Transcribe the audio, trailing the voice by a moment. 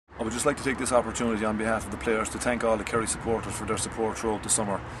I would just like to take this opportunity on behalf of the players to thank all the Kerry supporters for their support throughout the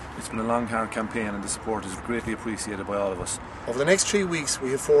summer. It's been a long, hard campaign and the support is greatly appreciated by all of us. Over the next 3 weeks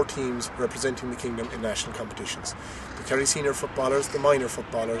we have 4 teams representing the Kingdom in national competitions. The Kerry senior footballers, the minor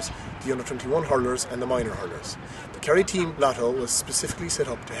footballers, the under-21 hurlers and the minor hurlers. The Kerry Team Lotto was specifically set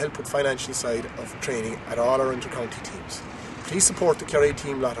up to help with the financial side of training at all our inter-county teams. Please support the Kerry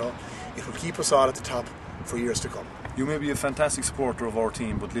Team Lotto. It will keep us all at the top for years to come. You may be a fantastic supporter of our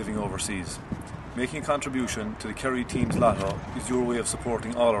team but living overseas. Making a contribution to the Kerry Team's Lotto is your way of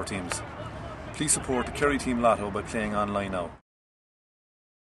supporting all our teams. Please support the Kerry Team Lotto by playing online now.